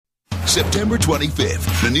September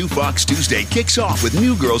 25th, the new Fox Tuesday kicks off with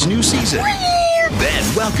New Girl's new season.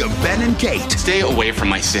 Then welcome Ben and Kate. Stay away from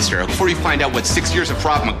my sister before you find out what 6 years of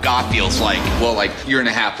Krav Maga feels like. Well, like year and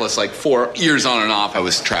a half plus like 4 years on and off I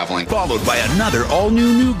was traveling. Followed by another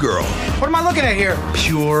all-new New Girl. What am I looking at here?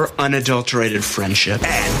 Pure, unadulterated friendship.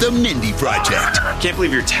 And the Mindy Project. Can't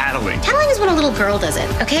believe you're tattling. Tattling is when a little girl does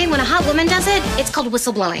it, okay? When a hot woman does it, it's called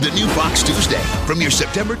whistleblowing. The new Fox Tuesday, premieres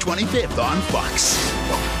September 25th on Fox.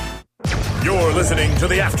 You're listening to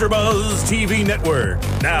the AfterBuzz TV network,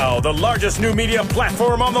 now the largest new media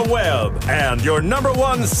platform on the web, and your number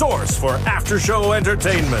one source for after-show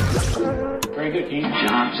entertainment. Very good, Dean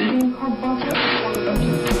Johnson.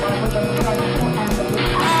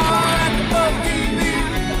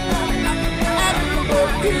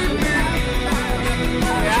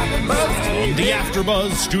 From the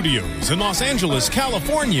AfterBuzz Studios in Los Angeles,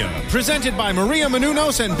 California, presented by Maria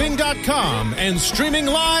Menounos and Bing.com, and streaming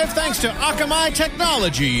live thanks to Akamai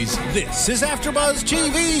Technologies, this is AfterBuzz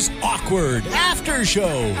TV's Awkward After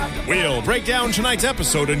Show. We'll break down tonight's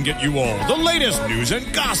episode and get you all the latest news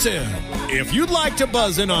and gossip. If you'd like to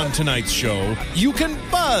buzz in on tonight's show, you can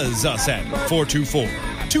buzz us at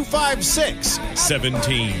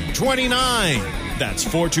 424-256-1729. That's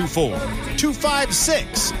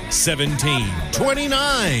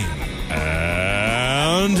 424-256-1729.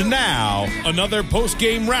 And now, another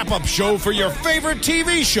post-game wrap-up show for your favorite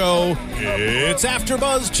TV show. It's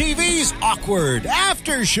AfterBuzz TV's Awkward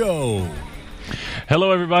After Show.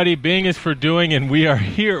 Hello, everybody. Bing is for doing, and we are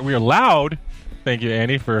here. We are loud. Thank you,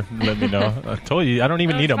 Annie, for letting me know. I told you, I don't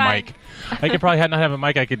even need a mic. I could probably not have a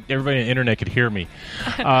mic. Everybody on the internet could hear me.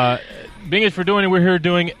 Bing is for doing, and we're here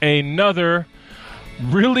doing another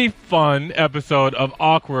really fun episode of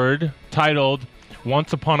Awkward titled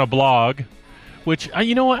Once Upon a Blog, which,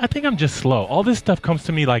 you know what, I think I'm just slow. All this stuff comes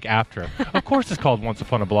to me like after. Of course it's called Once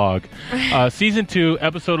Upon a Blog. Season 2,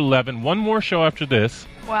 episode 11. One more show after this.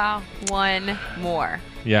 Wow. One more.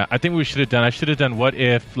 Yeah, I think I should have done what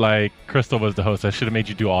if, like, Crystal was the host. I should have made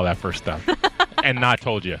you do all that first stuff and not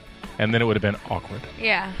told you. And then it would have been awkward.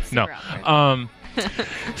 Yeah. No. Awkward.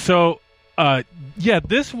 Yeah,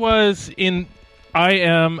 this was in...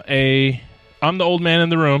 I'm the old man in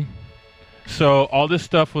the room, so all this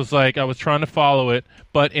stuff was like I was trying to follow it,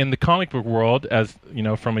 but in the comic book world, as you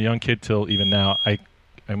know, from a young kid till even now,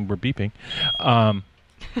 we're beeping.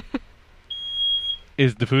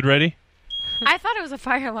 Is the food ready? I thought it was a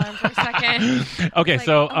fire alarm for a second. Okay, like,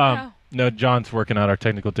 so no, John's working out our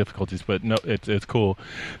technical difficulties, but no, it's cool.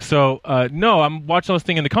 So no, I'm watching this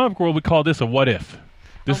thing in the comic world. We call this a what if.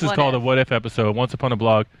 This is called a what if episode. Once Upon a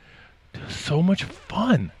Blog. So much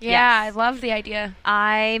fun. Yeah, yes. I love the idea.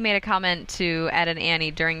 I made a comment to Ed and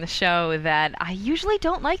Annie during the show that I usually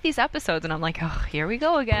don't like these episodes, and I'm like, oh, here we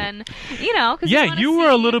go again. You know, because you were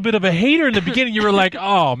a little bit of a hater in the beginning. You were like,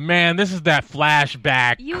 oh man, this is that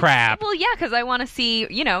flashback crap. Well, yeah, because I want to see,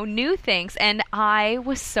 new things, and I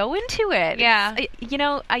was so into it. Yeah.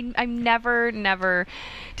 I'm never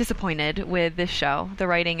disappointed with this show. The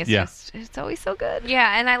writing is it's always so good.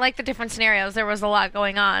 Yeah, and I like the different scenarios. There was a lot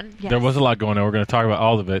going on. Yes. There was a lot going on. We're going to talk about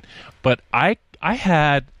all of it. But I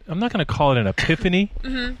had, I'm not going to call it an epiphany,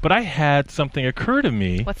 but I had something occur to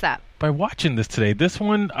me. What's that? By watching this today. This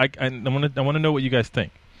one, I want to know what you guys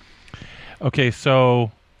think. Okay,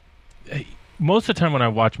 so most of the time when I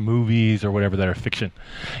watch movies or whatever that are fiction,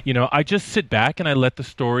 I just sit back and I let the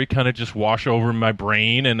story kind of just wash over my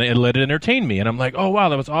brain and let it entertain me. And I'm like, oh, wow,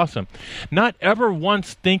 that was awesome. Not ever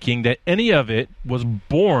once thinking that any of it was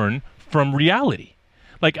born from reality.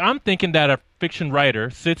 Like, I'm thinking that a fiction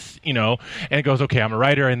writer sits, and goes, okay, I'm a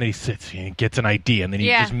writer, and then he sits and gets an idea, and then he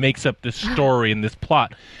just makes up this story and this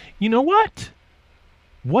plot. You know what?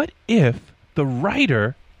 What if the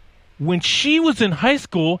writer, when she was in high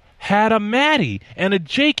school, had a Maddie and a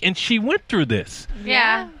Jake, and she went through this?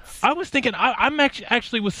 Yeah. I was thinking, I'm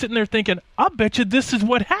actually was sitting there thinking, I'll bet you this is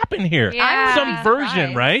what happened here. Yeah. Some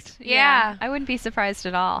version, right? Yeah. I wouldn't be surprised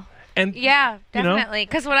at all. And yeah, definitely.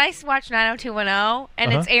 Because when I watched 90210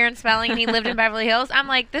 and it's Aaron Spelling and he lived in Beverly Hills, I'm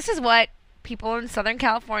like, this is what people in Southern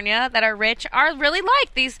California that are rich are really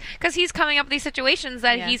like. Because he's coming up with these situations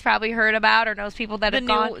that he's probably heard about or knows people that have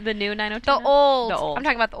gone. The new 90210? The old. I'm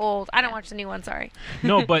talking about the old. I don't watch the new one, sorry.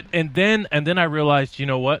 No, but and then I realized, you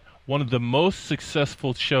know what? One of the most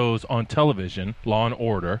successful shows on television, Law and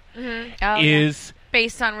Order, is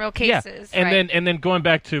based on real cases. Yeah. And then going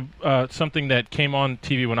back to something that came on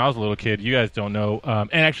TV when I was a little kid, you guys don't know,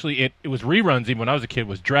 and actually it was reruns even when I was a kid,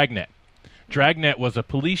 was Dragnet. Dragnet was a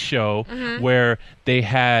police show where they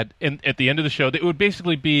had, and at the end of the show, it would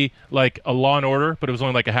basically be like a Law and Order, but it was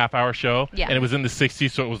only like a half-hour show, and it was in the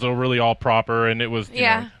 60s, so it was really all proper, and it was, you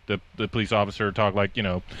know, the police officer talk like, you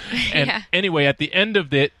know, and anyway, at the end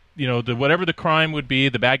of it, you know, whatever the crime would be,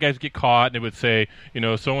 the bad guys get caught, and it would say, you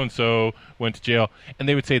know, so-and-so went to jail, and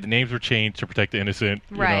they would say the names were changed to protect the innocent,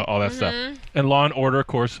 you know, all that stuff. And Law and Order, of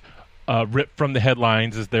course, ripped from the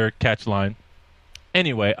headlines is their catch line.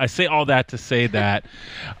 Anyway, I say all that to say that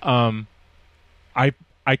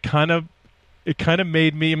it kind of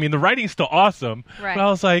made me, I mean, the writing's still awesome, but I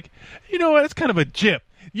was like, you know what, it's kind of a jip.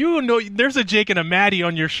 You know, there's a Jake and a Maddie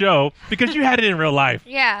on your show because you had it in real life.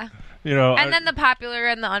 Yeah. You know, and then the popular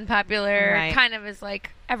and the unpopular kind of is like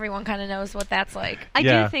everyone kind of knows what that's like. I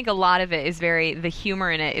do think a lot of it is the humor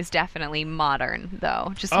in it is definitely modern,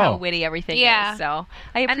 though. Just how witty everything is. So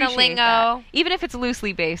I appreciate and the lingo, that. Even if it's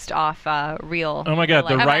loosely based off real. Oh my God,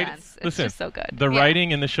 the writing! Listen, it's just so good. The writing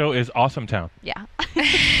in the show is Awesome Town. Yeah.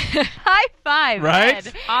 High five, right?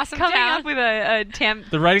 Ed. Awesome Coming Town. up with a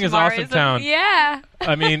The writing is Awesome Town. Yeah.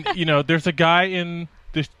 I mean, you know, there's a guy in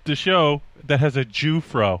the show that has a Jew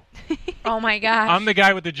fro. Oh my gosh. I'm the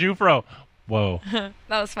guy with the Jew fro. Whoa. That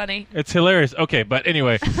was funny. It's hilarious. Okay, but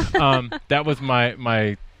anyway, that was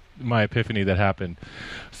my epiphany that happened.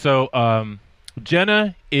 So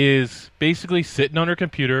Jenna is basically sitting on her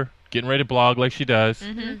computer, getting ready to blog like she does,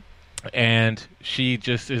 and she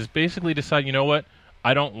just is basically deciding, you know what?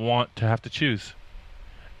 I don't want to have to choose.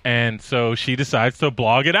 And so she decides to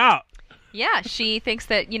blog it out. Yeah, she thinks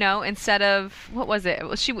that, you know, instead of, what was it?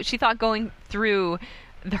 She thought going through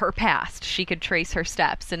her past, she could trace her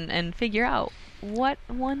steps and figure out what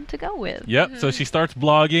one to go with. Yep, so she starts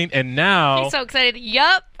blogging, and now... She's so excited.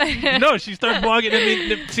 Yup. No, she starts blogging. I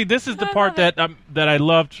mean, see, this is the part that I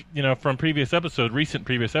loved, you know, from recent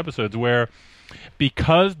previous episodes, where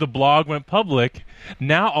because the blog went public,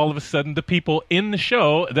 now all of a sudden the people in the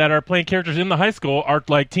show that are playing characters in the high school are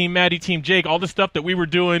like Team Maddie, Team Jake, all the stuff that we were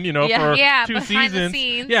doing, you know, for 2 seasons.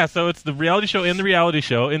 Yeah, so it's the reality show in the reality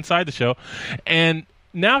show, inside the show. And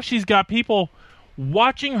now she's got people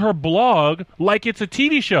watching her blog like it's a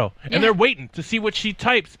TV show. And they're waiting to see what she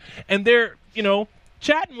types. And they're, you know,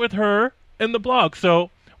 chatting with her in the blog.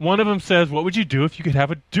 So one of them says, what would you do if you could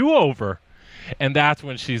have a do-over? And that's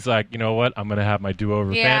when she's like, you know what? I'm going to have my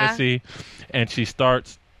do-over fantasy. And she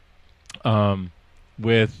starts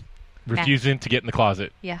with refusing to get in the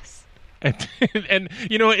closet. Yes. And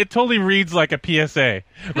you know, it totally reads like a PSA,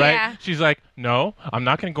 right? Yeah. She's like, no, I'm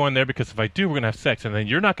not going to go in there because if I do, we're going to have sex. And then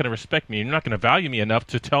you're not going to respect me. And you're not going to value me enough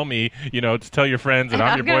to tell me, you know, to tell your friends that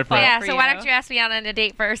I'm your boyfriend. Yeah, so why don't you ask me out on a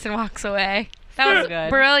date first and walks away? That was good.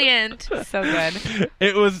 Brilliant. So good.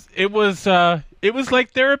 It was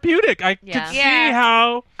like therapeutic. I could see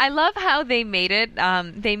how. I love how they made it.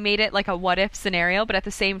 They made it like a what if scenario, but at the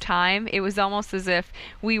same time, it was almost as if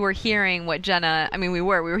we were hearing what Jenna. I mean, we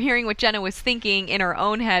were hearing what Jenna was thinking in her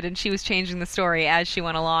own head, and she was changing the story as she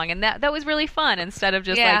went along, and that was really fun. Instead of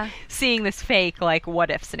just like seeing this fake like what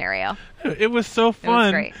if scenario. It was so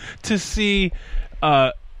fun to see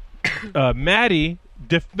Maddie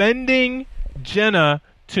defending Jenna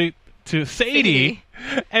to Sadie.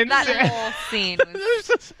 And that whole scene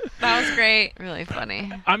that was great. Really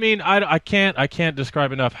funny. I mean, I can't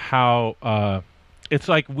describe enough how it's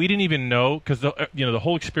like we didn't even know, because the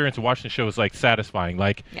whole experience of watching the show was like satisfying.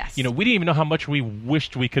 Like, you know, we didn't even know how much we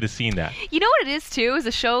wished we could have seen that. You know what it is too? Is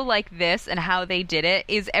a show like this and how they did it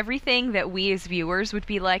is everything that we as viewers would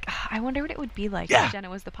be like, oh, I wonder what it would be like if Jenna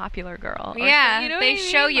was the popular girl. Yeah, you know they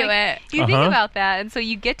show you it. You think about that, and so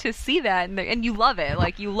you get to see that, and you love it.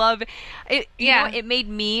 Like you love it. You know, it made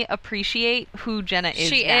me appreciate who Jenna is.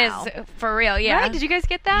 She now. is for real. Yeah. Right? Did you guys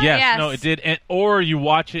get that? Yes. No, it did. Or you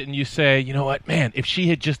watch it and you say, you know what, man, if she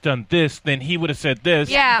had just done this, then he would have said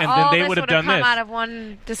this, and then they would have done this. Come out of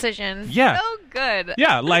one decision. Yeah. So good.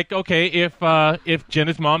 Yeah, like okay, if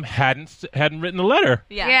Jenna's mom hadn't written the letter.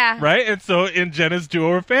 Yeah. Right? And so in Jenna's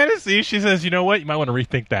do-over fantasy, she says, you know what, you might want to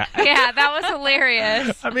rethink that. Yeah, that was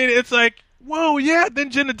hilarious. I mean, it's like, whoa, yeah,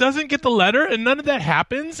 then Jenna doesn't get the letter and none of that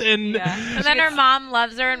happens, and then her mom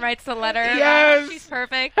loves her and writes the letter. Yes. She's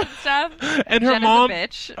perfect and stuff. And her Jenna's mom a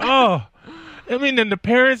bitch. Oh. I mean, and the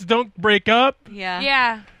parents don't break up. Yeah.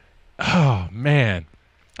 Yeah. Oh, man.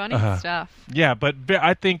 Funny stuff. Yeah, but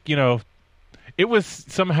I think, you know, it was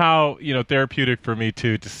somehow, you know, therapeutic for me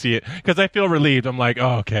too to see it, because I feel relieved. I'm like,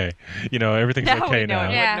 oh, okay, you know, everything's okay now. It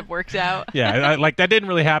wouldn't have worked out. Yeah, like that didn't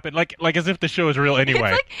really happen. Like as if the show is real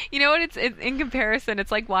anyway. It's like, you know what? It's in comparison.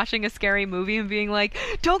 It's like watching a scary movie and being like,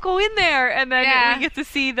 "Don't go in there," and then we get to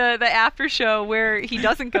see the after show where he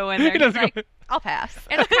doesn't go in there. He's like, I'll pass.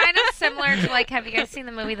 It's kind of similar to, like, have you guys seen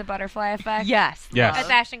the movie The Butterfly Effect? Yes. That's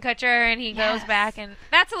Ashton Kutcher, and he goes back, and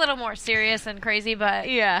that's a little more serious and crazy, but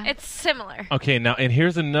it's similar. Okay, now, and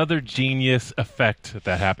here's another genius effect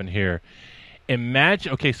that happened here.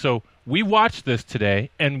 Imagine, okay, so we watched this today,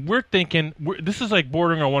 and we're thinking, this is like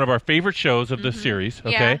bordering on one of our favorite shows of the series,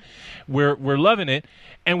 okay? We're loving it,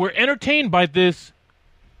 and we're entertained by this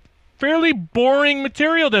fairly boring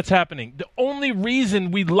material that's happening. The only reason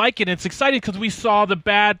we like it and it's exciting because we saw the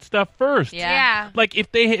bad stuff first. Yeah. Like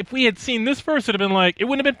if we had seen this first, it'd have been like it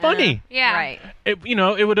wouldn't have been funny. Yeah. Right.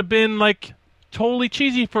 It would have been like totally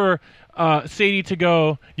cheesy for Sadie to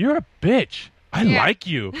go, "You're a bitch. I like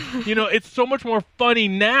you." It's so much more funny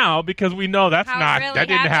now because we know that didn't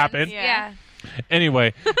happen. Yeah.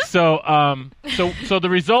 Anyway, so the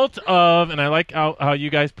result of, and I like how you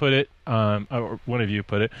guys put it, or one of you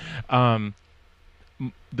put it.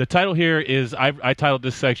 The title here is I titled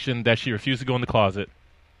this section that she refused to go in the closet,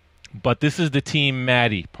 but this is the Team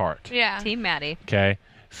Maddie part. Yeah, Team Maddie. Okay,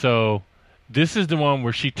 so this is the one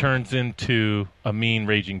where she turns into a mean,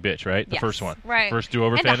 raging bitch, right? The first one, right? First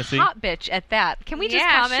do-over and fantasy. And a hot bitch at that. Can we just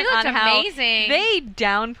she comment looked on how amazing. They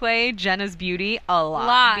downplay Jenna's beauty a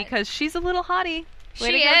lot because she's a little hottie.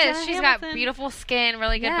 She is. She's got beautiful skin,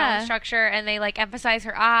 really good bone structure, and they like emphasize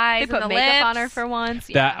her eyes. They put and the makeup lips. on her for once.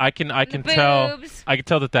 That I can tell. I can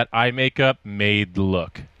tell that eye makeup made the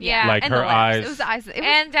look. Yeah, like and her the lips. eyes. It was the eyes.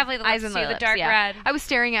 And definitely the eyes lips and too, the dark red. I was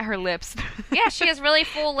staring at her lips. Yeah, she has really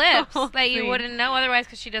full lips whole that you scene. wouldn't know otherwise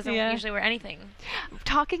because she doesn't usually wear anything.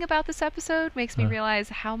 Talking about this episode makes me realize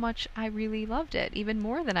how much I really loved it, even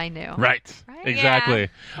more than I knew. Right. Exactly.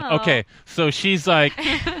 Yeah. Okay, so she's like,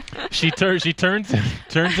 she turns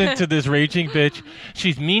into this raging bitch.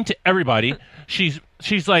 She's mean to everybody. She's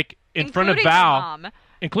like in front of Val,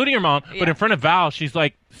 including her mom. But in front of Val, she's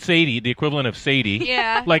like Sadie, the equivalent of Sadie.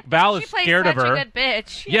 Yeah. Like Val is She plays scared of such her. a good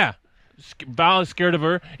bitch. Yeah. Val is scared of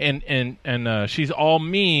her, and she's all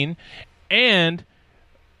mean, and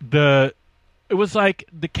it was like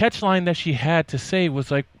the catch line that she had to say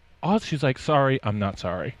was like, oh, she's like, sorry, I'm not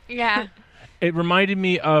sorry. Yeah. It reminded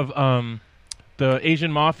me of the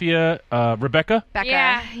Asian mafia, Rebecca.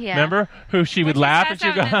 Yeah. Remember? Who she would laugh and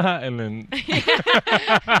she'd go, and then.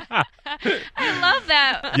 I love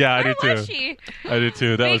that. Yeah, I Where do too. was she? I did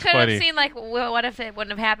too. That was We could funny. have seen like, well, what if it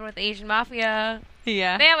wouldn't have happened with the Asian mafia?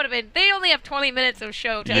 Yeah. They would have been. They only have 20 minutes of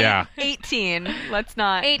show time. Yeah. 18. Let's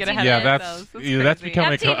not 18. get ahead Yeah, of ourselves. that's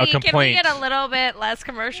becoming MTV, a complaint. Can we get a little bit less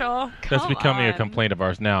commercial? That's becoming a on. complaint of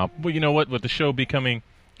ours now. Well, you know what? With the show becoming,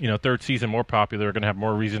 third season more popular, we're going to have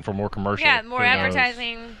more reason for more commercials. Yeah, more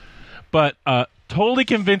advertising. But totally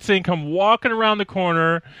convincing. Come walking around the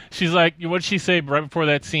corner. She's like, what did she say right before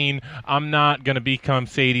that scene? I'm not going to become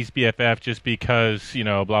Sadie's BFF just because,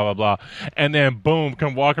 blah, blah, blah. And then, boom,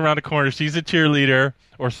 come walking around the corner. She's a cheerleader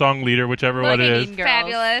or song leader, whichever one it is.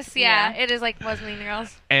 Fabulous. Yeah, it is like was Mean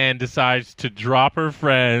Girls. And decides to drop her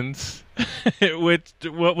friends.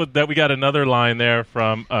 That we got another line there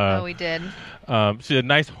from. We did. She had a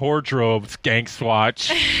nice wardrobe skank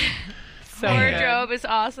swatch. Wardrobe is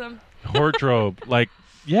awesome. Wardrobe, like,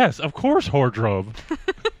 yes, of course, wardrobe.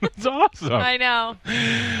 It's awesome. I know.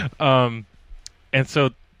 And so,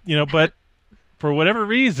 but for whatever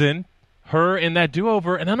reason, her in that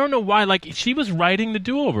do-over, and I don't know why, like, she was writing the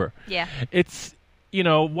do-over. Yeah. It's,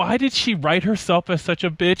 why did she write herself as such a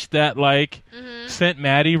bitch that, like, sent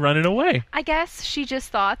Maddie running away? I guess she just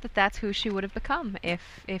thought that that's who she would have become if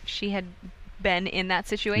she had been in that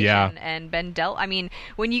situation and been dealt. I mean,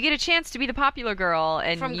 when you get a chance to be the popular girl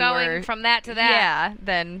and from going from that to that,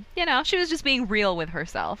 then she was just being real with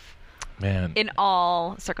herself. Man, in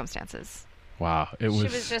all circumstances. Wow, she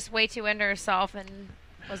was just way too into herself and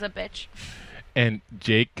was a bitch. And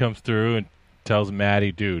Jake comes through and tells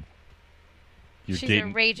Maddie, dude, she's a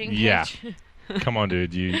raging bitch. Yeah, come on,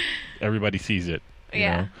 dude. Everybody sees it. You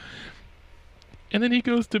know? And then he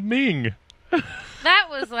goes to Ming. That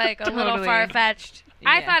was like a little far-fetched. Yeah.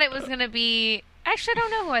 I thought it was going to be... Actually, I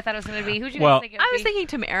don't know who I thought it was going to be. Who'd you Well, guys think it would be? I was thinking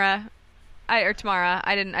Tamara. Or Tamara.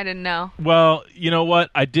 I didn't know. Well, you know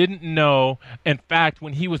what? I didn't know. In fact,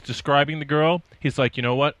 when he was describing the girl, he's like, you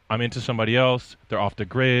know what? I'm into somebody else. They're off the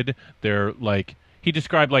grid. They're like... He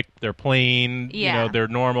described like they're plain, they're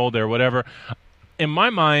normal, they're whatever. In my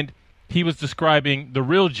mind... He was describing the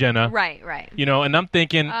real Jenna. Right. And I'm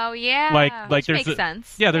thinking... Oh, yeah. Like which there's makes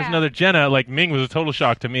sense. Yeah, there's another Jenna. Like, Ming was a total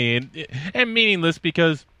shock to me. And meaningless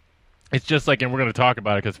because it's just like... And we're going to talk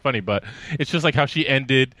about it because it's funny, but it's just like how she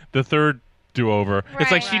ended the third do-over. Right,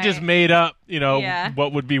 it's like she just made up,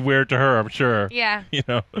 what would be weird to her, I'm sure. Yeah.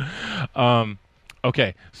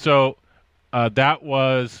 Okay, so that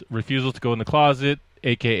was refusal to go in the closet.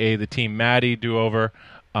 a.k.a. the Team Maddie do-over.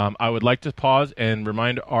 I would like to pause and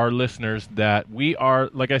remind our listeners that we are,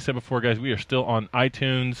 like I said before, guys, we are still on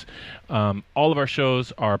iTunes. All of our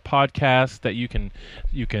shows are podcasts that you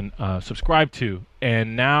can subscribe to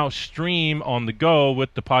and now stream on the go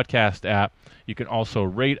with the podcast app. You can also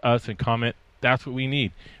rate us and comment. That's what we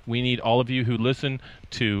need. We need all of you who listen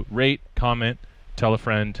to rate, comment, tell a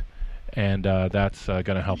friend, and that's going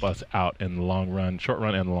to help us out in the long run, short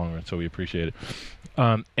run and the long run, so we appreciate it.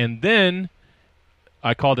 And then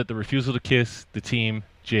I called it the Refusal to Kiss the Team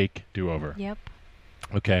Jake do-over. Yep.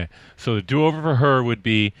 Okay, so the do-over for her would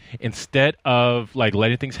be, instead of like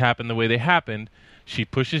letting things happen the way they happened, she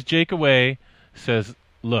pushes Jake away, says,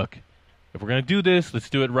 look, if we're going to do this, let's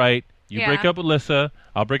do it right. You break up with Lissa,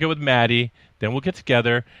 I'll break up with Maddie, then we'll get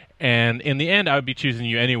together, and in the end, I would be choosing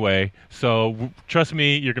you anyway, so trust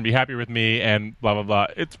me, you're going to be happier with me, and blah, blah, blah.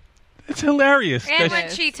 It's hilarious. And when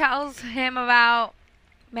she tells him about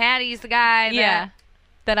Maddie's the guy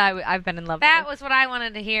that I've been in love with. That was what I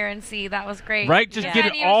wanted to hear and see. That was great. Right? Just get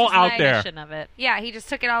it all out there. Of it. Yeah, he just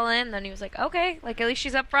took it all in, then he was like, okay, like at least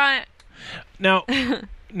she's up front.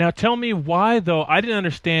 Now, tell me why, though. I didn't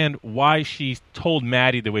understand why she told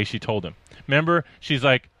Maddie the way she told him. Remember? She's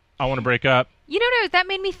like, I want to break up. You know, that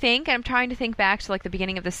made me think, and I'm trying to think back to like the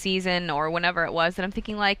beginning of the season or whenever it was, and I'm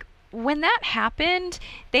thinking like, when that happened,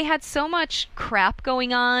 they had so much crap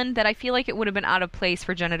going on that I feel like it would have been out of place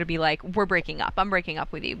for Jenna to be like, we're breaking up. I'm breaking up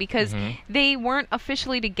with you. Because they weren't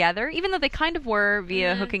officially together, even though they kind of were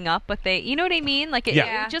via hooking up. But they, you know what I mean? Like,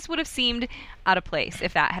 it just would have seemed out of place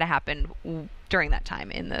if that had happened during that time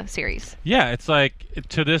in the series. Yeah, it's like,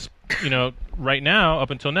 to this, right now,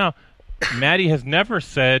 up until now, Maddie has never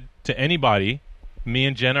said to anybody, me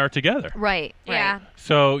and Jenna are together. Right. Yeah.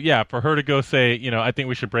 So, yeah, for her to go say, I think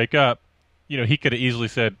we should break up, he could have easily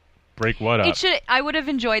said, break what up? I would have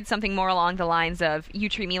enjoyed something more along the lines of, you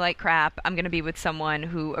treat me like crap, I'm going to be with someone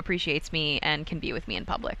who appreciates me and can be with me in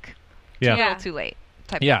public. Yeah. Too little, too late.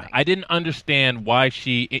 Type of thing. I didn't understand why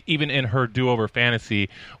she, even in her do-over fantasy,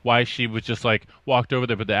 why she was just like, walked over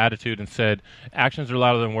there with the attitude and said, actions are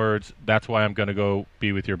louder than words, that's why I'm going to go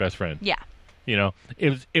be with your best friend. Yeah.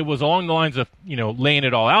 It was along the lines of, laying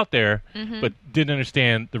it all out there, but didn't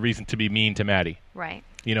understand the reason to be mean to Maddie. Right.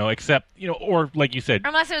 Except, or like you said.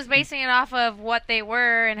 Unless it was basing it off of what they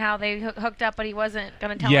were and how they hooked up, but he wasn't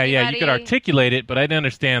going to tell anybody. Yeah, you could articulate it, but I didn't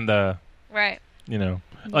understand the. Right.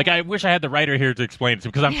 Like I wish I had the writer here to explain it to,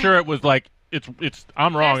 because I'm sure it was like,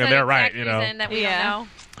 I'm wrong and they're right, reason that we don't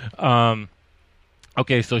know.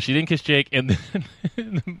 Okay, so she didn't kiss Jake, and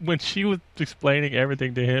then when she was explaining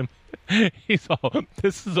everything to him, he's all,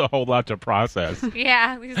 this is a whole lot to process.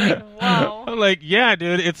 Yeah, he's like, whoa. I'm like, yeah,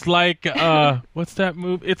 dude, it's like, what's that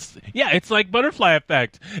move? It's like Butterfly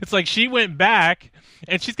Effect. It's like she went back,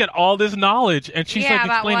 and she's got all this knowledge, and she's like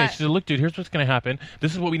explaining it. She said, look, dude, here's what's going to happen.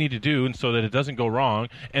 This is what we need to do, and so that it doesn't go wrong,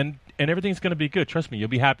 and everything's going to be good. Trust me, you'll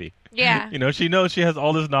be happy. Yeah. She knows she has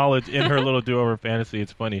all this knowledge in her little do-over fantasy.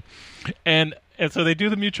 It's funny. And so they do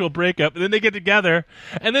the mutual breakup, and then they get together,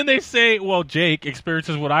 and then they say, well, Jake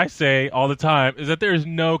experiences what I say all the time, is that there is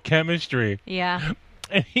no chemistry. Yeah.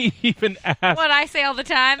 And he even asked... What I say all the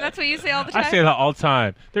time? That's what you say all the time? I say that all the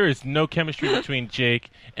time. There is no chemistry between Jake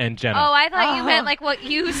and Jenna. Oh, I thought you meant like what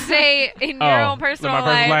you say in your own personal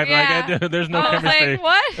life. Yeah. Like, there's no chemistry. Like,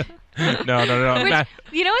 what? No. Which,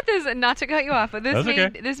 you know what this, not to cut you off, but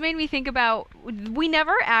this made me think about, we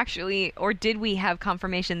never actually, or did we have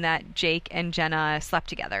confirmation that Jake and Jenna slept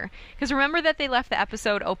together? Because remember that they left the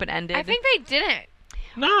episode open-ended? I think they didn't.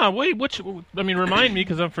 Nah, wait, remind me,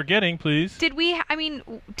 because I'm forgetting, please. Did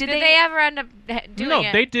they ever end up doing it?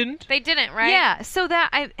 No, they didn't. They didn't, right? Yeah, so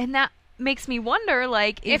that makes me wonder,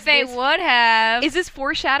 like, if they would have. Is this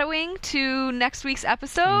foreshadowing to next week's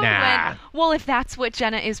episode? Nah. If that's what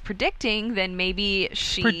Jenna is predicting, then maybe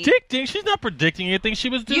she... Predicting? She's not predicting anything. She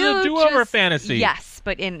was doing a do-over fantasy. Yes,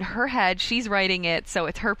 but in her head, she's writing it, so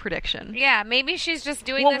it's her prediction. Yeah, maybe she's just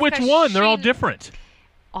doing this. Well, which one? They're all different.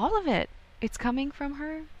 All of it. It's coming from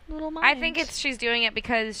her little mind. I think she's doing it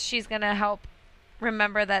because she's going to help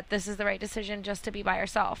remember that this is the right decision just to be by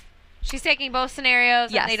herself. She's taking both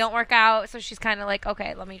scenarios and they don't work out, so she's kind of like,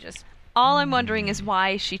 okay, let me just... All I'm wondering is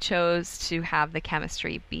why she chose to have the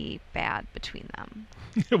chemistry be bad between them.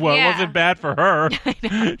 Well, it wasn't bad for her.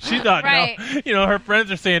 She thought, right. no. Her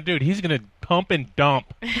friends are saying, dude, he's going to pump and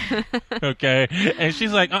dump. Okay? And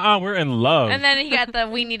she's like, we're in love. And then he got the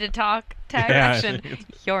we need to talk action.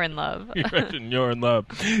 You're in love. You're in love.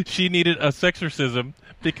 She needed a sexorcism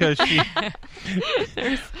because she...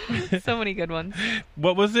 There's so many good ones.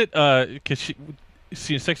 What was it? Because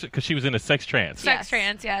because she was in a sex trance. Sex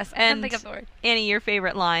trance, yes. I And couldn't think of the word. Annie, your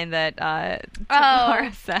favorite line that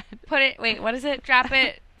Tamara said. Wait, what is it? Drop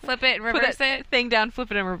it, flip it, and reverse it? Thing down, flip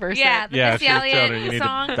it, and reverse Yeah, it. the Yeah, Missy she was telling her Elliott you need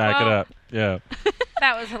song. to back it up. Yeah.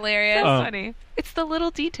 That was hilarious. So funny. It's the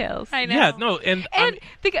little details. I know. Yeah, no, and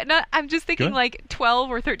I'm just thinking Good. like 12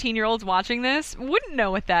 or 13-year-olds watching this wouldn't know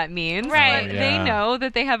what that means. Right. But Oh, they yeah. know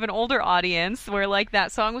that they have an older audience where like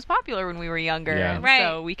that song was popular when we were younger. Yeah. And Right.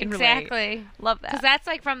 So we can exactly. relate. Love that. Because that's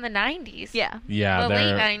like from the 90s. Yeah. yeah, the late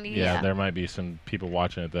there, 90s. yeah, there might be some people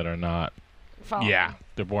watching it that are not. Following. Yeah,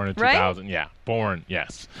 they're born in Right? 2000. Yeah, born.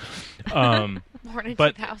 Yes. Born in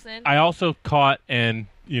But 2000. I also caught, and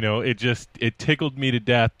it tickled me to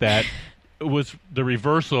death that it was the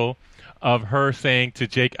reversal of her saying to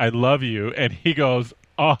Jake, "I love you," and he goes,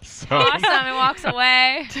 "Awesome." Awesome, and walks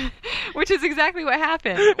away. Which is exactly what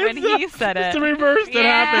happened when he said It's it. the reverse that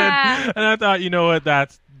Yeah. happened, and I thought, you know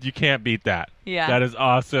what? You can't beat that. Yeah. that is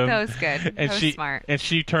awesome. That was good. And That was smart. And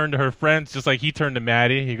she turned to her friends just like he turned to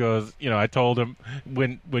Maddie. He goes, I told him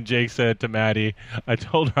when Jake said to Maddie, I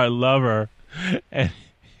told her I love her, and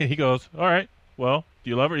he goes, all right, well, do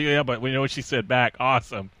you love her? Yeah, but we know what she said back.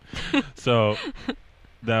 Awesome. So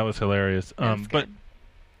that was hilarious. But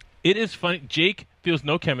it is funny. Jake feels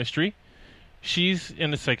no chemistry. She's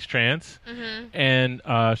in a sex trance, and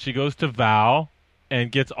she goes to Val and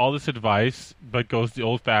gets all this advice, but goes the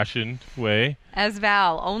old-fashioned way. As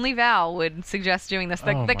only Val would suggest doing this.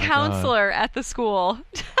 The Oh my counselor at the school.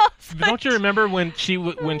 Don't you remember when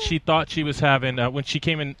she thought she was having when she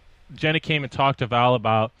came in? Jenna came and talked to Val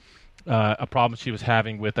about a problem she was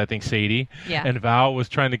having with, I think, Sadie. Yeah. And Val was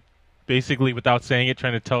trying to, basically, without saying it,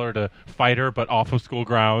 trying to tell her to fight her, but off of school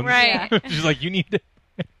grounds. Right. Yeah. She's like, you need to.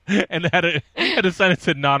 And had a sign that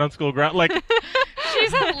said not on school ground. Like,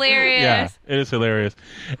 She's hilarious. yeah, it is hilarious.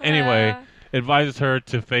 Anyway, advises her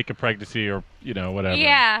to fake a pregnancy or, whatever.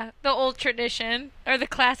 Yeah, the old tradition or the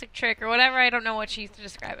classic trick or whatever. I don't know what she used to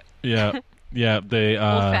describe it. Yeah. Yeah. The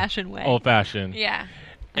Old-fashioned way. Old-fashioned. Yeah.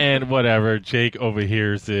 And whatever, Jake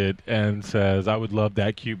overhears it and says, I would love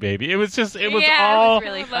that cute baby. It was all It was really I love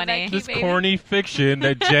that funny. cute this baby. corny fiction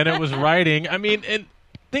that Jenna was writing. I mean, and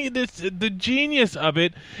the genius of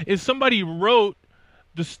it is somebody wrote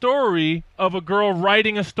the story of a girl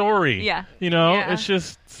writing a story. Yeah. Yeah. It's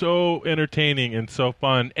just so entertaining and so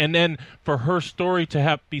fun. And then for her story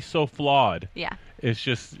to be so flawed. Yeah. It's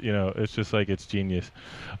just, it's just like it's genius.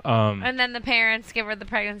 And then the parents give her the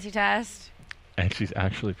pregnancy test. And she's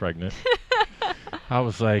actually pregnant. I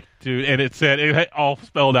was like, dude, and it had all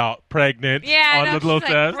spelled out, pregnant Yeah, on I know, the little she's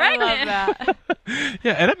like, test. I love pregnant. that.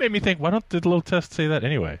 Yeah, and that made me think, why don't the little test say that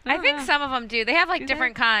anyway? I think some of them do. They have like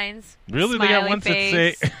different kinds. Really? They got Smiley ones face,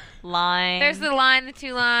 that say... line. There's the line, the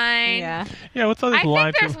two line. Yeah. Yeah, what's other I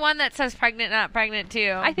line? think there's one that says pregnant, not pregnant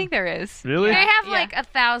too. I think there is. Really? They have Yeah. like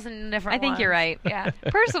 1,000 different I think you're ones. right. Yeah.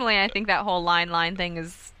 Personally, I think that whole line thing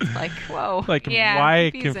is like, whoa. Like, Yeah, why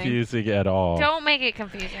confusing. confusing at all? Don't make it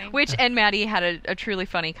confusing. Which, and Maddie had a truly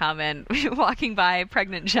funny comment walking by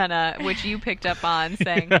pregnant Jenna, which you picked up on,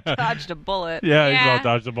 saying, dodged a bullet. Yeah, he's Yeah. all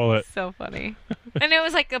dodged the bullet. So funny. And it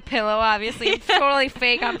was like a pillow, obviously. It's totally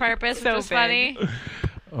fake on purpose, So which was big. funny.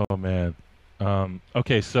 Oh, man.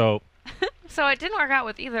 Okay, so... So it didn't work out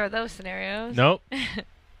with either of those scenarios. Nope.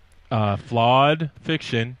 Flawed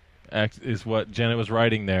fiction is what Jenna was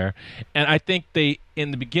writing there. And I think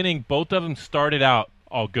in the beginning, both of them started out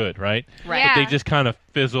all good, right? Right. Yeah. But they just kind of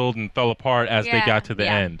fizzled and fell apart as they Yeah. got to the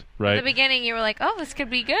Yeah. end, In right? the beginning, you were like, oh, this could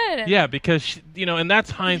be good. Yeah, because, and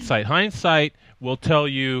that's hindsight. Hindsight will tell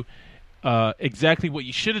you exactly what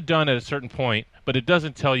you should have done at a certain point, but it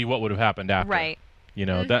doesn't tell you what would have happened after. Right.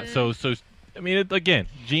 That so I mean, again,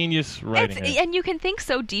 genius writing. And you can think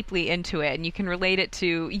so deeply into it, and you can relate it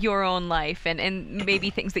to your own life and maybe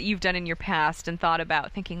things that you've done in your past and thought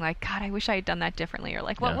about, thinking like, God, I wish I had done that differently, or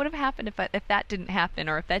like, what Yeah. would have happened if that didn't happen,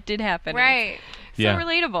 or if that did happen. Right. It's Yeah. so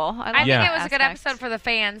relatable. I I love think Yeah. it was a good aspect. episode for the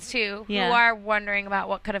fans, too, Yeah. who are wondering about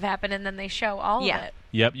what could have happened, and then they show all Yeah. of it.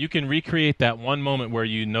 Yep, you can recreate that one moment where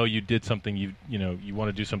you did something you want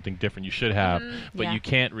to do something different you should have, but Yeah. you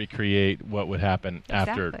can't recreate what would happen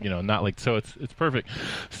after, Exactly. not like so it's perfect.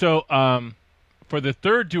 So for the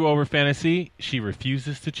third do-over fantasy, she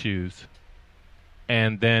refuses to choose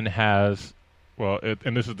and then has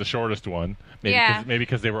and this is the shortest one, maybe Yeah.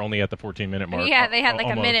 because they were only at the 14-minute mark. Yeah, they had like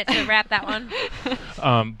almost. a minute to wrap that one.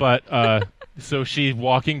 So she's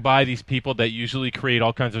walking by these people that usually create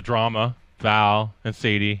all kinds of drama, Val and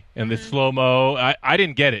Sadie, and the slow-mo. I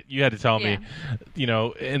didn't get it. You had to tell me.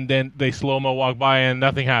 And then they slow-mo walk by and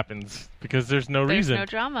nothing happens. because there's no reason. There's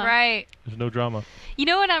no drama. Right. There's no drama. You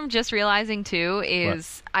know what I'm just realizing too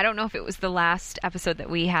is I don't know if it was the last episode that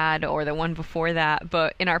we had or the one before that,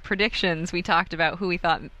 but in our predictions we talked about who we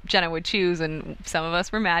thought Jenna would choose, and some of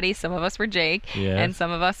us were Maddie, some of us were Jake, and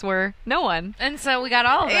some of us were no one. And so we got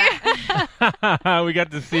all of that. We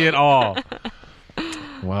got to see it all.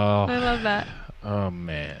 Wow. I love that. Oh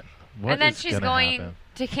man. What and then is she's gonna going happen?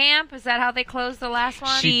 to camp. Is that how they closed the last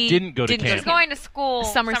one? She didn't go to camp. She's going to school.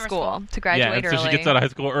 Summer school to graduate early. So early. she gets out of high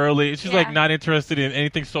school early. She's like not interested in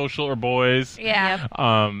anything social or boys. Yeah.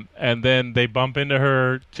 And then they bump into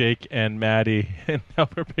her, Jake and Maddie, and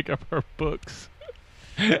help her pick up her books.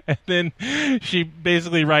 And then she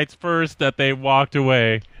basically writes first that they walked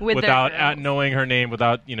away without knowing her name,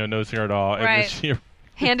 without noticing her at all. And right. then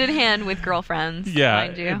hand in hand with girlfriends. Yeah.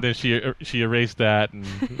 Mind you. And then she erased that and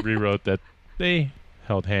rewrote that they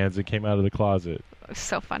held hands and came out of the closet. It was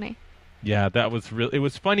so funny. Yeah, that was really. It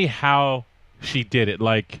was funny how she did it,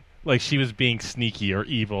 like she was being sneaky or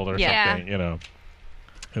evil or something.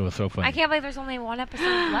 It was so funny. I can't believe there's only one episode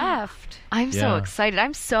left. I'm so excited.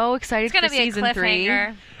 I'm so excited it's gonna for be season a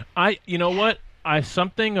cliffhanger. 3. You know what?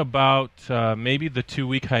 Something about maybe the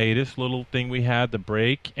 2-week hiatus little thing we had, the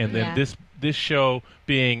break, and then this show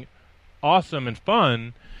being awesome and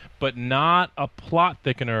fun, but not a plot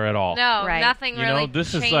thickener at all. No, nothing really.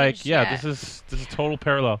 This is like this is total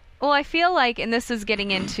parallel. Well, I feel like, and this is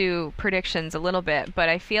getting into predictions a little bit, but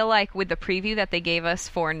I feel like with the preview that they gave us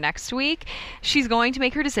for next week, she's going to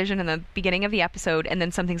make her decision in the beginning of the episode, and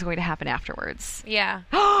then something's going to happen afterwards. Yeah.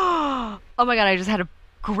 Oh my god, I just had a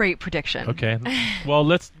great prediction. Okay. Well,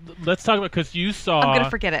 let's talk about, because you saw. I'm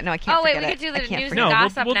gonna forget it. No, I can't. Oh wait, forget we could do the news and No,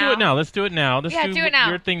 gossip we'll now. do it now. Let's do it now. Let's do it now.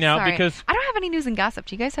 your thing now. Sorry. Because I don't have any news and gossip.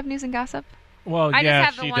 Do you guys have news and gossip? Well, I yeah, just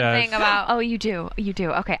have the she one does. thing about. Oh, you do. You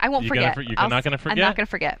do. Okay, I won't forget. You're not gonna forget. I'm not gonna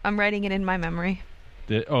forget. I'm writing it in my memory.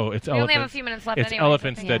 It's We elephants. only have a few minutes left. It's anyway,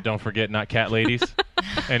 elephants so that don't forget, not cat ladies.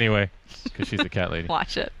 Anyway, because she's a cat lady.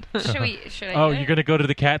 Watch it. Should I? Oh, do it? you're gonna go to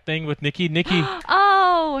the cat thing with Nikki? Nikki.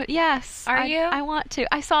 Oh, yes. Are you? I want to.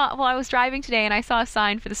 I was driving today and I saw a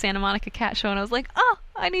sign for the Santa Monica Cat Show and I was like, oh,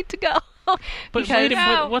 I need to go. But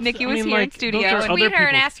because what's, Nikki was here in studio. those are Tweet other her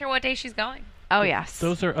and people's- ask her what day she's going. Oh, yes.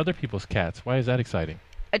 Those are other people's cats. Why is that exciting?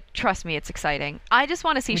 Trust me, it's exciting. I just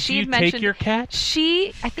want to see. Would She you had mentioned take your cat?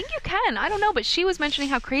 I think you can. I don't know, but she was mentioning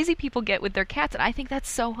how crazy people get with their cats, and I think that's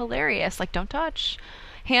so hilarious. Like, don't touch.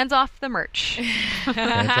 Hands off the merch.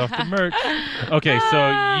 Hands off the merch. Okay,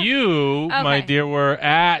 so you, my dear, were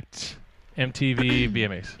at MTV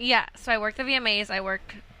VMAs. Yeah, so I worked the VMAs. I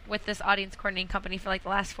worked with this audience coordinating company for like the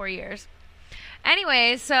last 4 years.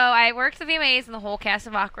 Anyways, so I worked the VMAs, and the whole cast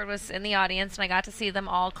of Awkward was in the audience, and I got to see them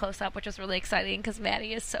all close up, which was really exciting because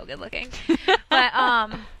Maddie is so good looking. But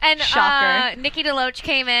Shocker. Nikki DeLoach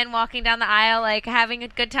came in, walking down the aisle, like having a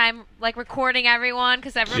good time, like recording everyone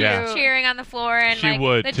because everyone was cheering on the floor, and She like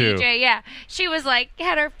would, the too. DJ, she was like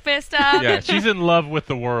had her fist up. Yeah, she's in love with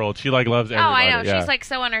the world. She loves everybody. Oh, I know. Yeah. She's like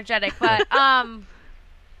so energetic. But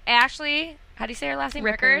Ashley, how do you say her last name?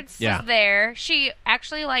 Rickards. Was there. She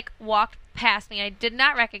actually like walked past me. I did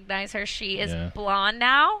not recognize her. She is blonde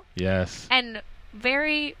now. Yes. And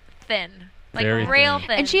very thin. Like Very real thin.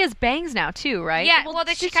 thin. And she has bangs now, too, right? Yeah, well,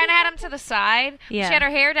 she kind of had them to the side. Yeah. She had her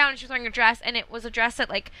hair down and she was wearing a dress, and it was a dress that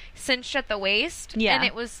like cinched at the waist. Yeah. And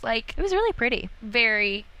it was like It was really pretty.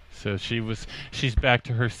 very. So she's back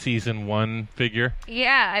to her season 1 figure.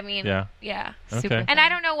 Yeah, I mean. Yeah. Yeah. Okay. Super. And I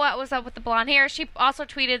don't know what was up with the blonde hair. She also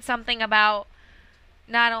tweeted something about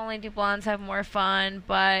not only do blondes have more fun,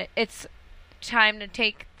 but it's time to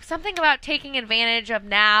take something about taking advantage of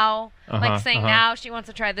now. Like saying now she wants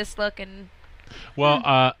to try this look and.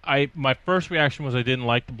 Well, my first reaction was I didn't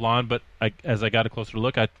like the blonde, but as I got a closer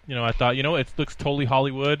look, I thought, it looks totally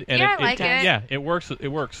Hollywood, and I like it. Yeah, it works. It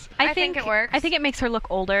works. I think it works. I think it makes her look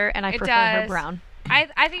older, and I It prefer her does. brown. I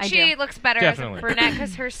think she looks better Definitely. as a brunette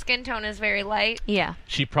because her skin tone is very light. Yeah.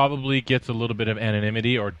 She probably gets a little bit of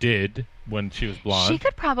anonymity, or did when she was blonde. She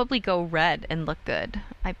could probably go red and look good,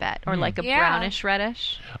 I bet. Or like a brownish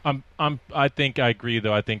reddish. I think I agree,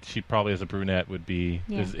 though. I think she probably as a brunette would be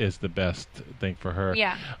Yeah. is the best thing for her.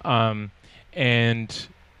 Yeah. And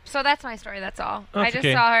So that's my story. That's all. That's I just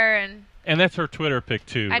okay. saw her and that's her Twitter pic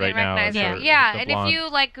too. I right didn't now. recognize is her. her- Yeah, the and blonde. if you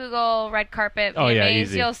like Google red carpet Oh, VMAs, yeah,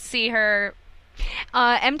 easy. you'll see her.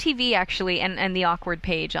 MTV actually and the Awkward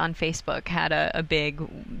page on Facebook had a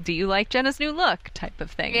big "Do you like Jenna's new look?" type of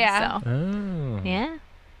thing. Yeah. So Oh. yeah,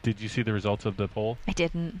 Did you see the results of the poll? I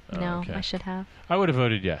didn't. Oh, No, okay. I should have. I would have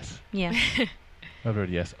voted yes. Yeah. I voted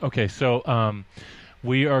yes. Okay, so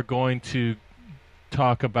we are going to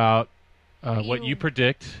talk about what you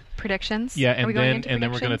predict. Predictions. Yeah, Are we and going then into we're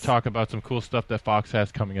going to predictions? talk about some cool stuff that Fox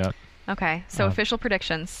has coming up. Okay, so official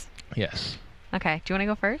predictions. Yes. Okay, do you want to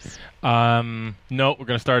go first? No, we're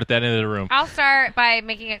going to start at that end of the room. I'll start by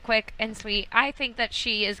making it quick and sweet. I think that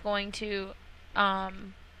she is going to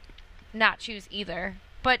not choose either.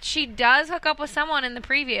 But she does hook up with someone in the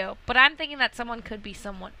preview. But I'm thinking that someone could be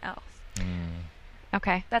someone else.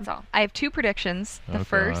 Okay. That's all. I have 2 predictions. The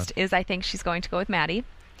first is I think she's going to go with Maddie.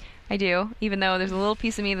 I do, even though there's a little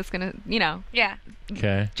piece of me that's going to, Yeah.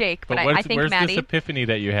 Okay. Jake. But where's, I think where's Maddie. this epiphany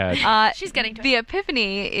that you had? She's getting to the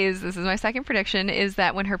epiphany is, this is my second prediction, is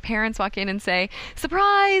that when her parents walk in and say,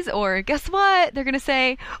 surprise, or guess what, they're going to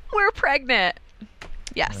say, we're pregnant.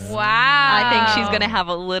 Yes. Wow. I think she's going to have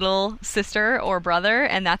a little sister or brother,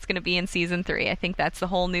 and that's going to be in season 3. I think that's the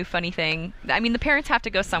whole new funny thing. I mean, the parents have to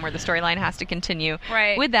go somewhere. The storyline has to continue.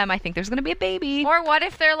 Right. With them, I think there's going to be a baby. Or what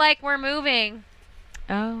if they're like, we're moving?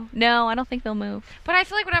 Oh. No, I don't think they'll move. But I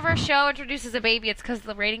feel like whenever a show introduces a baby, it's because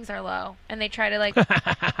the ratings are low, and they try to like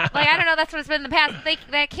I don't know, that's what it's been in the past. But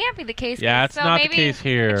that can't be the case. Yeah, it's so not maybe the case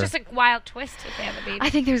here. It's just a wild twist if they have a baby. I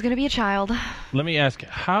think there's going to be a child. Let me ask,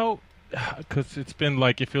 how, because it's been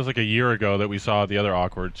like, it feels like a year ago that we saw the other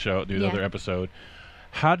awkward show, the other episode.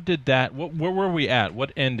 How did that, where were we at?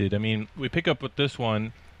 What ended? I mean, we pick up with this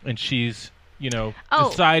one, and she's,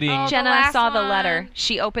 deciding. Jenna saw the letter.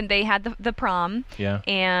 She opened, they had the prom. Yeah.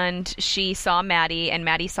 And she saw Maddie, and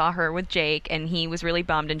Maddie saw her with Jake, and he was really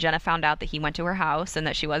bummed. And Jenna found out that he went to her house and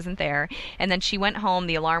that she wasn't there. And then she went home.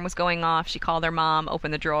 The alarm was going off. She called her mom,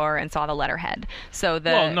 opened the drawer, and saw the letterhead. So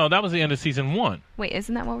Well, no, that was the end of season 1. Wait,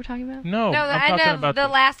 isn't that what we're talking about? No, the I'm end talking of about the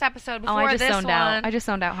last episode before I just this zoned one. out. I just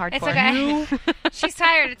zoned out hardcore. It's okay. She's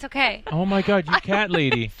tired. It's okay. Oh my God, you cat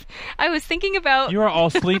lady! I was thinking about. You are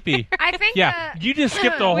all sleepy. I think. Yeah, you just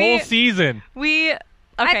skipped the whole season. Okay,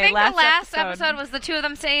 I think the last episode episode was the two of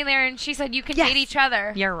them staying there, and she said you can date each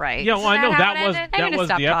other. You're right. Yeah, well, I know that was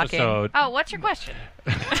the talking. episode. Oh, what's your question?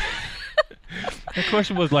 The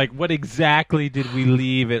question was like, what exactly did we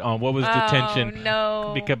leave it on? What was the tension?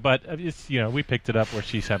 No. But it's, we picked it up where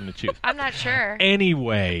she's having to choose. I'm not sure.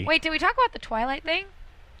 Anyway. Wait, did we talk about the Twilight thing?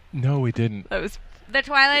 No, we didn't. That was the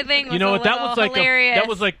Twilight thing. Was that was like hilarious. that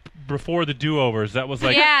was like before the do-overs. That was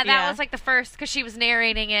like that was like the first because she was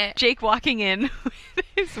narrating it. Jake walking in with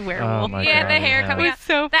his werewolf. Oh my God, God, the hair coming out.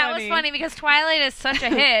 So that was funny because Twilight is such a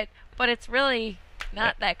hit, but it's really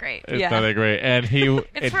not that great. It's not that great. And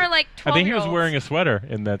it's for like 12-year-olds. I think he was wearing a sweater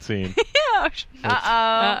in that scene.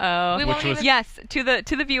 Uh-oh. We won't even... Yes, to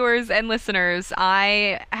the viewers and listeners,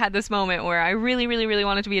 I had this moment where I really, really, really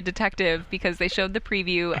wanted to be a detective because they showed the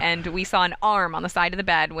preview and we saw an arm on the side of the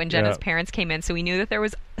bed when Jenna's parents came in, so we knew that there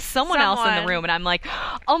was someone else in the room, and I'm like,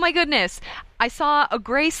 oh my goodness, I saw a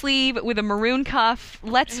gray sleeve with a maroon cuff.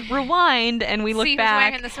 Let's rewind, and we look back.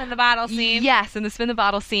 back. Wearing the spin the bottle scene. Yes, in the spin the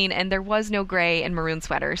bottle scene, and there was no gray and maroon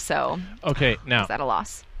sweater, so okay, now is that a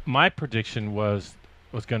loss? My prediction was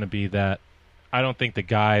going to be that I don't think the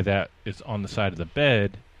guy that is on the side of the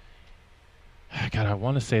bed. God, I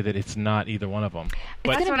want to say that it's not either one of them.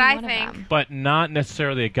 But, that's what I think. But not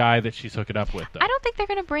necessarily a guy that she's hooking up with, though. I don't think they're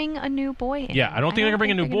going to bring a new boy in. Yeah, I don't think they're going to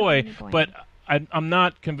bring a new boy, but I'm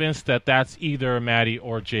not convinced that that's either Maddie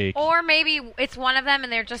or Jake. Or maybe it's one of them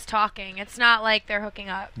and they're just talking. It's not like they're hooking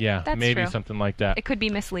up. Yeah, that's maybe true. Something like that. It could be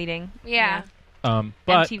misleading. Yeah. But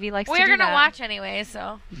MTV likes to do that. We're going to watch anyway,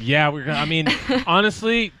 so. Yeah, we're going to. I mean,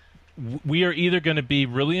 honestly, we are either going to be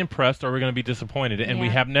really impressed or we're going to be disappointed, and we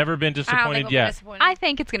have never been disappointed yet. I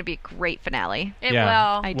think it's going to be a great finale. It will.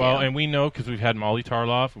 I do. Well, and we know because we've had Molly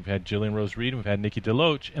Tarloff, we've had Jillian Rose Reed, we've had Nikki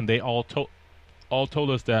DeLoach, and they all told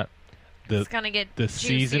us that it's gonna get the juicier.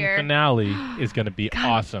 season finale is going to be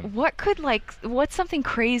awesome. What's something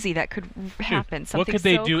crazy that could happen? What could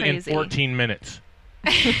they do crazy. in 14 minutes?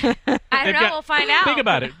 I don't know. We'll find out. Think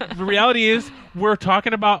about it. The reality is we're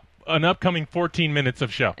talking about an upcoming 14 minutes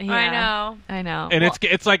of show. Yeah. I know. And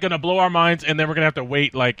it's like going to blow our minds, and then we're going to have to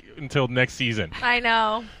wait like until next season. I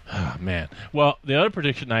know. Oh, man. Well, the other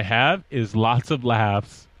prediction I have is lots of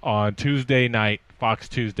laughs on Tuesday night, Fox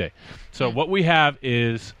Tuesday. So what we have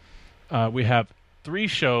is we have 3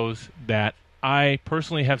 shows that I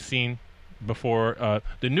personally have seen before.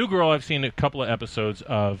 The New Girl I've seen a couple of episodes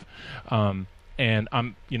of, and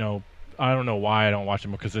I don't know why I don't watch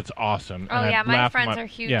them because it's awesome. Oh, and yeah, my friends are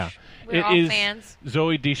huge. Yeah. We're all fans.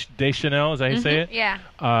 Zoe Deschanel, is that how you say it?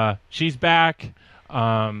 Yeah. She's back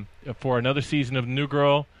for another season of New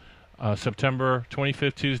Girl, September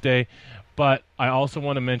 25th, Tuesday. But I also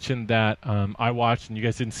want to mention that I watched, and you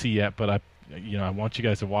guys didn't see yet, but I want you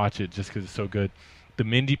guys to watch it just because it's so good. The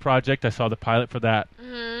Mindy Project, I saw the pilot for that,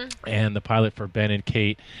 and the pilot for Ben and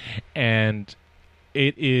Kate, and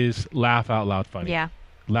it is laugh out loud funny. Yeah.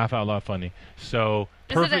 Laugh out loud funny. So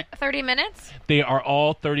Is it 30 minutes? They are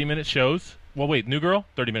all 30-minute shows. Well, wait, New Girl,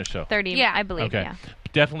 30-minute show. 30, Yeah. I believe. Okay. Yeah.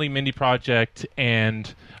 Definitely Mindy Project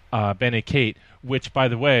and Ben and Kate, which, by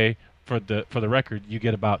the way, for the record, you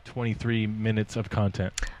get about 23 minutes of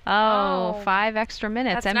content. Oh, 5 extra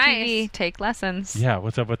minutes. That's MTV, nice. take lessons. Yeah,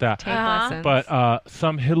 what's up with that? Take lessons. But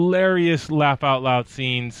some hilarious laugh out loud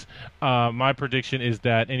scenes. My prediction is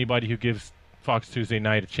that anybody who gives Fox Tuesday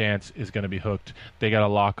Night a chance is going to be hooked. They got a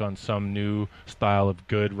lock on some new style of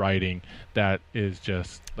good writing that is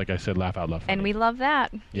just, like I said, laugh out loud funny. And we love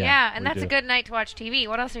that. Yeah, and we that's do. a good night to watch TV.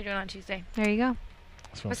 What else are you doing on Tuesday? There you go.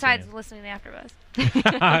 That's what I'm Besides saying. listening to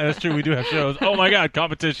AfterBuzz. That's true. We do have shows. Oh, my God,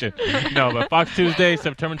 competition. No, but Fox Tuesday,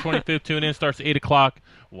 September 25th, tune in. Starts at 8 o'clock.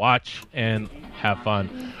 Watch and have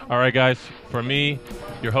fun. All right, guys. For me,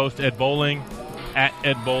 your host, Ed Bowling, at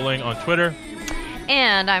Ed Bowling on Twitter.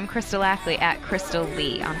 And I'm Crystal Ackley at Crystal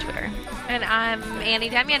Lee on Twitter. And I'm Annie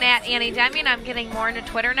Demyan at Annie Demyan. I'm getting more into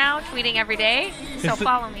Twitter now, tweeting every day. So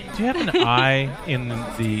follow me. Do you have an I in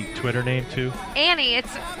the Twitter name, too? Annie,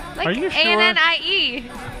 it's like Are you sure? ANNIE.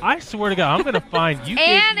 I swear to God, I'm going to find you.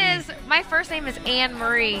 My first name is Anne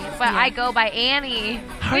Marie, but I go by Annie.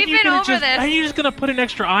 We've been over this. Are you just going to put an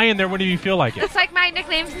extra I in there whenever you feel like it? It's like my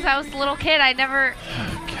nickname since I was a little kid. I never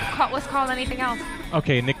was called anything else.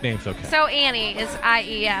 Okay, nickname's okay. So Annie is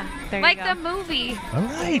IE, yeah. There you like go. the movie. All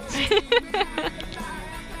right.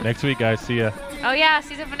 Next week, guys. See ya. Oh, yeah,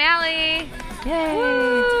 season finale. Yay.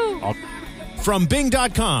 Woo! From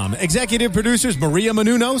Bing.com, executive producers Maria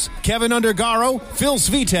Menounos, Kevin Undergaro, Phil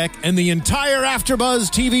Svitek, and the entire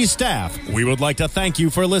AfterBuzz TV staff, we would like to thank you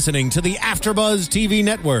for listening to the AfterBuzz TV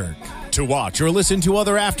network. To watch or listen to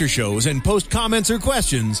other after shows and post comments or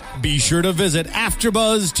questions, be sure to visit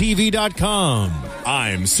AfterBuzzTV.com.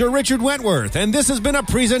 I'm Sir Richard Wentworth, and this has been a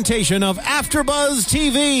presentation of AfterBuzz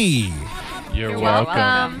TV. You're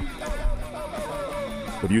welcome.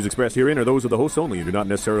 The views expressed herein are those of the hosts only and do not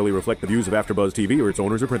necessarily reflect the views of AfterBuzz TV or its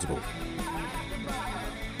owners or principals.